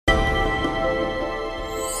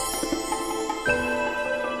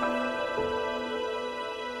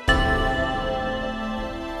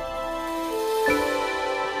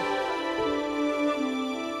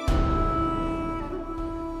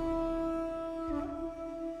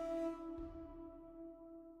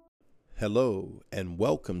Hello and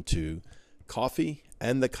welcome to Coffee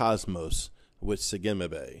and the Cosmos with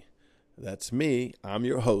Sagimebe. That's me. I'm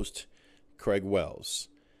your host, Craig Wells.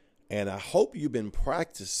 And I hope you've been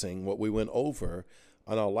practicing what we went over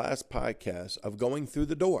on our last podcast of going through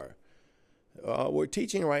the door. We're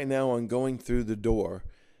teaching right now on going through the door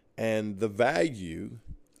and the value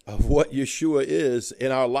of what Yeshua is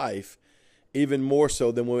in our life, even more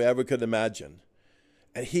so than we ever could imagine.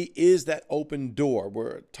 And he is that open door.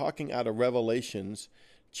 We're talking out of Revelations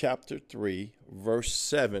chapter 3, verse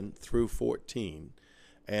 7 through 14.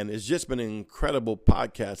 And it's just been an incredible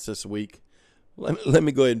podcast this week. Let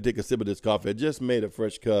me go ahead and take a sip of this coffee. I just made a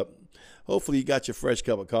fresh cup. Hopefully you got your fresh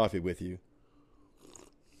cup of coffee with you.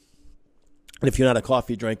 And if you're not a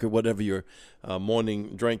coffee drinker, whatever your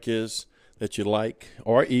morning drink is that you like,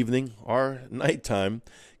 or evening, or nighttime,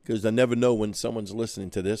 because I never know when someone's listening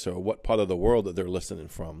to this or what part of the world that they're listening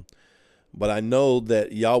from. But I know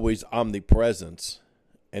that Yahweh's omnipresence,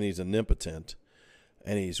 and he's omnipotent,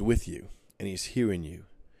 and he's with you, and he's hearing you.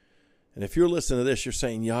 And if you're listening to this, you're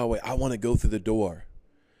saying, Yahweh, I want to go through the door.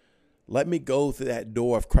 Let me go through that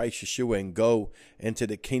door of Christ Yeshua and go into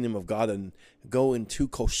the kingdom of God and go into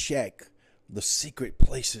Koshek, the secret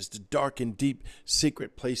places, the dark and deep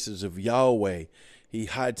secret places of Yahweh. He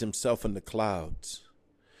hides himself in the clouds.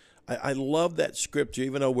 I love that scripture,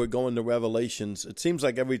 even though we're going to Revelations. It seems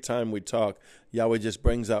like every time we talk, Yahweh just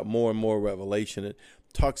brings out more and more revelation. It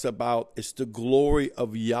talks about it's the glory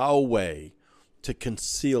of Yahweh to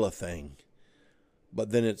conceal a thing,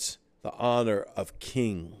 but then it's the honor of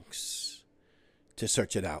kings to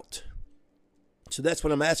search it out. So that's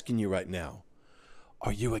what I'm asking you right now.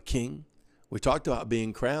 Are you a king? We talked about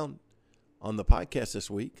being crowned on the podcast this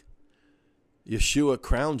week. Yeshua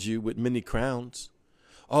crowns you with many crowns.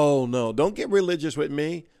 Oh, no, don't get religious with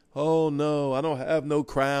me. Oh, no, I don't have no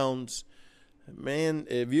crowns. Man,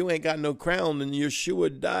 if you ain't got no crown, then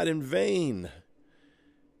Yeshua died in vain.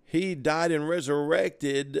 He died and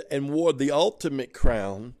resurrected and wore the ultimate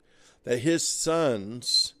crown that his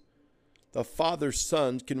sons, the Father's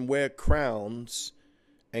sons, can wear crowns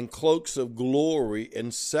and cloaks of glory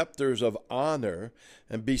and scepters of honor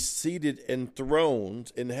and be seated in thrones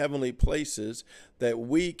in heavenly places, that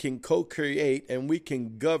we can co-create and we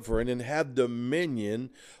can govern and have dominion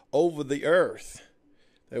over the earth,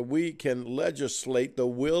 that we can legislate the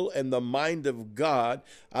will and the mind of God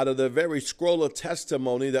out of the very scroll of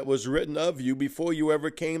testimony that was written of you before you ever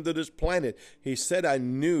came to this planet. He said, I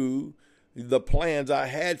knew the plans I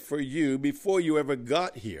had for you before you ever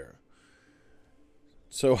got here.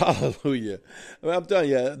 So, hallelujah. I'm telling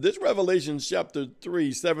you, this Revelation chapter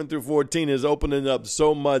 3, 7 through 14 is opening up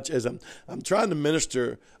so much as I'm trying to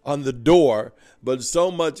minister on the door, but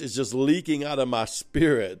so much is just leaking out of my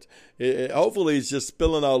spirit. Hopefully, it's just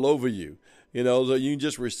spilling all over you, so you're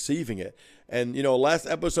just receiving it. And, last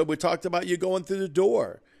episode, we talked about you going through the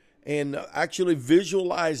door and actually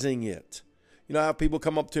visualizing it. You know how people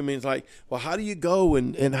come up to me and it's like, well, how do you go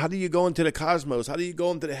and how do you go into the cosmos? How do you go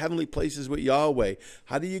into the heavenly places with Yahweh?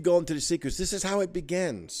 How do you go into the secrets? This is how it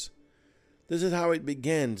begins. This is how it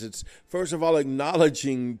begins. It's first of all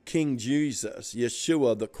acknowledging King Jesus,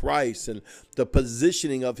 Yeshua, the Christ, and the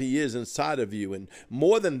positioning of he is inside of you. And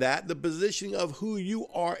more than that, the positioning of who you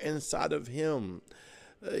are inside of him.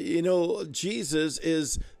 Jesus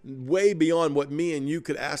is way beyond what me and you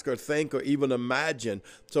could ask or think or even imagine.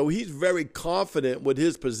 So he's very confident with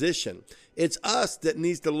his position. It's us that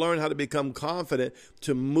needs to learn how to become confident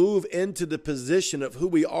to move into the position of who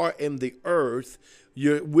we are in the earth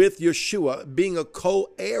with Yeshua, being a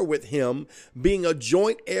co-heir with him, being a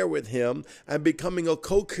joint heir with him, and becoming a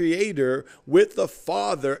co-creator with the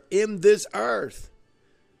Father in this earth.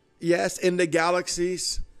 Yes, in the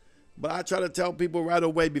galaxies. But I try to tell people right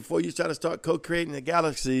away, before you try to start co-creating the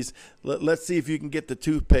galaxies, let's see if you can get the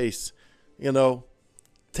toothpaste,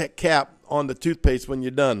 cap on the toothpaste when you're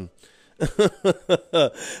done.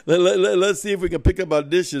 Let's see if we can pick up our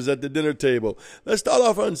dishes at the dinner table. Let's start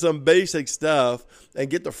off on some basic stuff and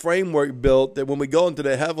get the framework built that when we go into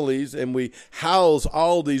the heavenlies and we house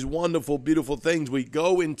all these wonderful, beautiful things, we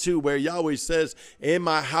go into where Yahweh says, in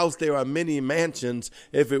my house there are many mansions.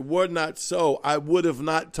 If it were not so, I would have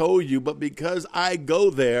not told you. But because I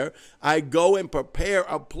go there, I go and prepare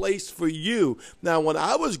a place for you. Now, when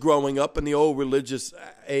I was growing up in the old religious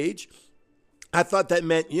age, I thought that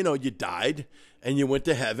meant, you died and you went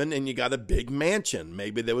to heaven and you got a big mansion.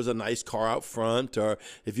 Maybe there was a nice car out front, or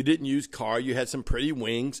if you didn't use car, you had some pretty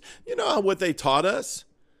wings. You know what they taught us?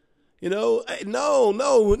 No.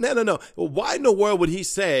 Why in the world would he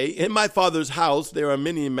say, in my Father's house, there are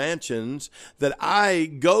many mansions that I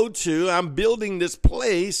go to. I'm building this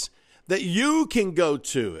place that you can go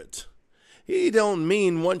to it. He don't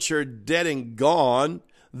mean once you're dead and gone,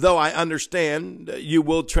 though I understand you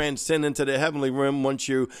will transcend into the heavenly realm once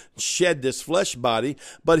you shed this flesh body.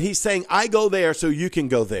 But he's saying, I go there so you can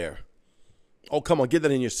go there. Oh, come on, get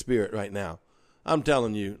that in your spirit right now. I'm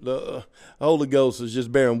telling you, the Holy Ghost is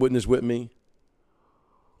just bearing witness with me.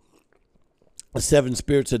 The seven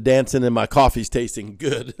spirits are dancing and my coffee's tasting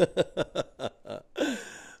good.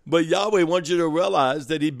 But Yahweh wants you to realize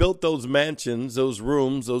that he built those mansions, those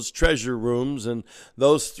rooms, those treasure rooms, and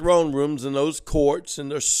those throne rooms and those courts. And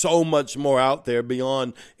there's so much more out there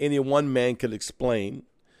beyond any one man could explain.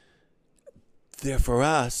 They're for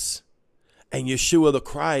us. And Yeshua the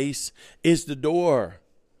Christ is the door.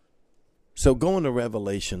 So go into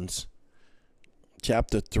Revelations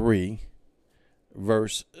chapter 3,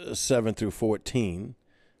 verse 7 through 14.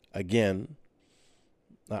 Again,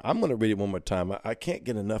 now I'm going to read it one more time. I can't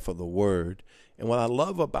get enough of the word. And what I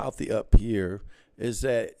love about the up here is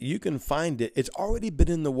that you can find it. It's already been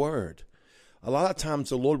in the word. A lot of times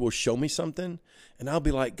the Lord will show me something and I'll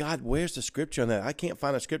be like, God, where's the scripture on that? I can't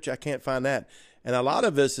find a scripture. I can't find that. And a lot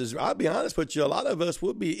of us I'll be honest with you, a lot of us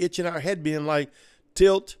will be itching our head being like,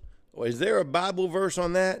 Tilt, well, is there a Bible verse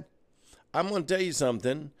on that? I'm going to tell you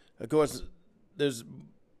something. Of course, there's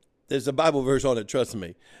a Bible verse on it, trust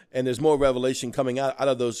me. And there's more revelation coming out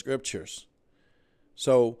of those scriptures.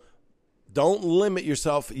 So don't limit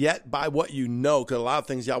yourself yet by what you know, because a lot of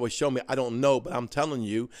things Yahweh show me, I don't know, but I'm telling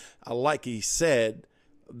you, like he said,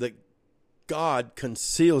 that God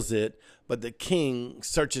conceals it, but the king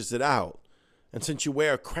searches it out. And since you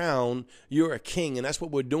wear a crown, you're a king. And that's what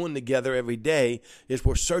we're doing together every day, is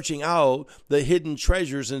we're searching out the hidden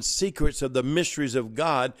treasures and secrets of the mysteries of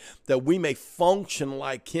God, that we may function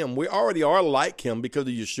like him. We already are like him because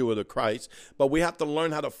of Yeshua the Christ, but we have to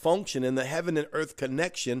learn how to function in the heaven and earth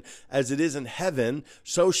connection. As it is in heaven,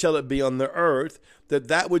 so shall it be on the earth.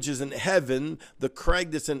 That which is in heaven, the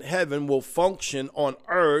Craig that's in heaven will function on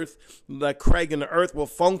earth. The Craig in the earth will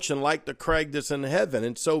function like the Craig that's in heaven.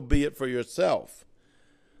 And so be it for yourself.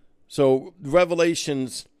 So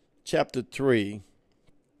Revelations chapter 3.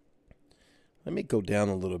 Let me go down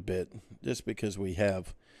a little bit just because we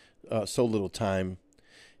have so little time.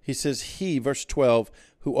 He says, he, verse 12,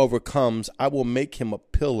 who overcomes, I will make him a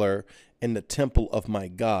pillar in the temple of my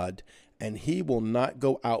God, and he will not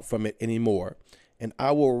go out from it anymore. And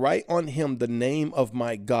I will write on him the name of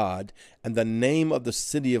my God and the name of the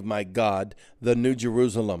city of my God, the New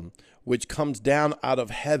Jerusalem, which comes down out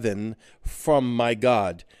of heaven from my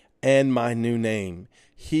God, and my new name.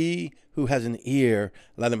 He who has an ear,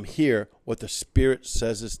 let him hear what the Spirit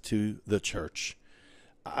says to the church.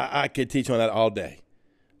 I could teach on that all day.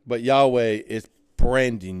 But Yahweh is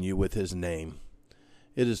branding you with his name.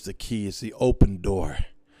 It is the key. It's the open door.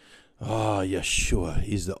 Ah, Yeshua,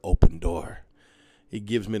 he's the open door. He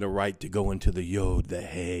gives me the right to go into the Yod, the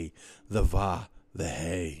Hey, the Va, the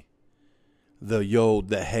Hey. The Yod,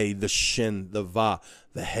 the Hey, the Shin, the Va,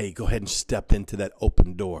 the Hey. Go ahead and step into that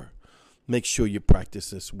open door. Make sure you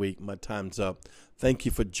practice this week. My time's up. Thank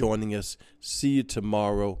you for joining us. See you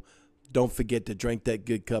tomorrow. Don't forget to drink that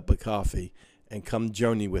good cup of coffee and come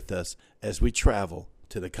journey with us as we travel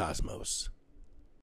to the cosmos.